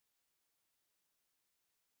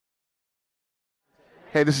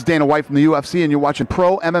Hey, this is Dana White from the UFC, and you're watching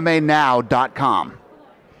ProMMANow.com.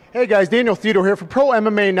 Hey guys, Daniel Theodore here for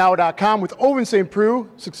ProMMANow.com with Ovince and Preux,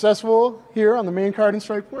 successful here on the main card in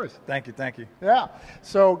Strikeforce. Thank you, thank you. Yeah,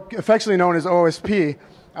 so affectionately known as OSP.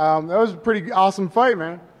 That was a pretty awesome fight,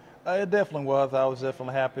 man. It definitely was. I was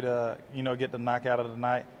definitely happy to, get the knockout of the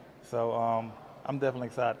night. So I'm definitely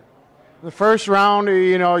excited. The first round,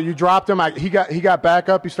 you dropped him. He got back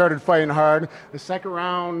up. He started fighting hard. The second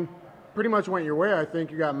round pretty much went your way. I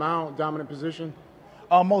think you got mount, dominant position.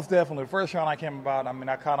 Most definitely. The first round I came about,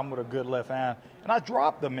 I caught him with a good left hand, and I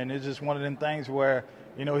dropped him, and it's just one of them things where,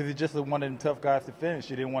 he's just one of them tough guys to finish.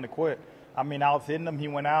 He didn't want to quit. I was hitting him. He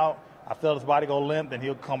went out. I felt his body go limp, then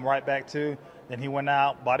he'll come right back to. Then he went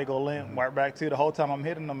out, body go limp, right back to. The whole time I'm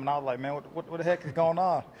hitting him, and I was like, man, what the heck is going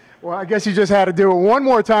on? Well, I guess you just had to do it one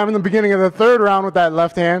more time in the beginning of the third round with that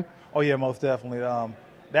left hand. Oh, yeah, most definitely.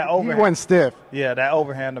 That overhand, he went stiff. Yeah, that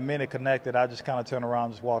overhand, the minute connected, I just kind of turned around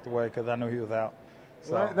and just walked away because I knew he was out.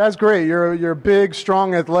 So. Well, that's great. You're a big,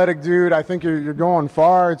 strong, athletic dude. I think you're going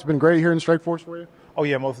far. It's been great here in Strikeforce for you. Oh,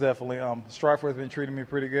 yeah, most definitely. Strikeforce has been treating me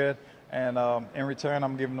pretty good. And in return,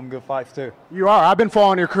 I'm giving them good fights, too. You are. I've been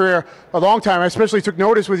following your career a long time. I especially took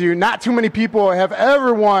notice with you. Not too many people have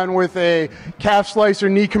ever won with a calf slice or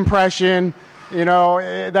knee compression.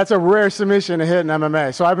 That's a rare submission to hit in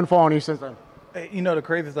MMA. So I've been following you since then. The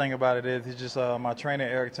crazy thing about it is, he's just my trainer,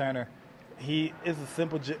 Eric Turner. He is a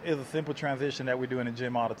simple transition that we do in the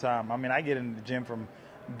gym all the time. I get in the gym from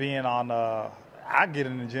being on. I get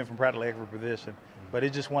in the gym from practically every position, but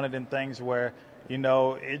it's just one of them things where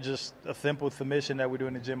it's just a simple submission that we do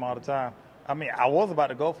in the gym all the time. I was about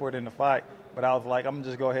to go for it in the fight, but I was like, I'm gonna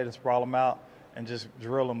just go ahead and sprawl them out and just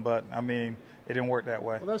drill them. But it didn't work that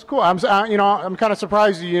way. Well, that's cool. I'm kind of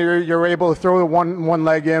surprised you're able to throw the one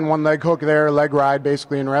leg in, one leg hook there, leg ride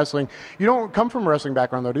basically in wrestling. You don't come from a wrestling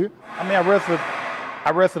background though, do you?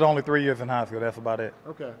 I wrestled only 3 years in high school. That's about it.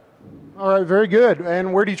 Okay. All right. Very good.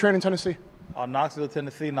 And where do you train in Tennessee? Knoxville,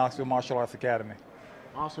 Tennessee, Knoxville Martial Arts Academy.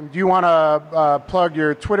 Awesome. Do you want to plug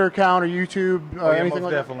your Twitter account or YouTube? Anything most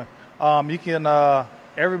like definitely. That? You can.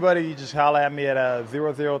 Everybody, you just holler at me at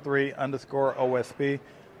 003_OSP.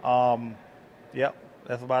 Yep,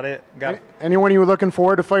 that's about it. Got it. Anyone you were looking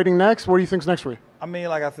forward to fighting next? What do you think's next for you?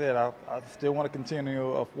 Like I said, I still want to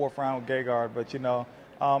continue a fourth round with Gegard, but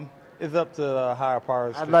it's up to higher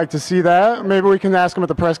powers. I'd like to see that. Maybe we can ask him at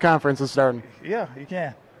the press conference that's starting. Yeah, you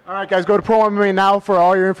can. All right, guys, go to Pro MMA Now for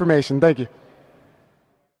all your information. Thank you.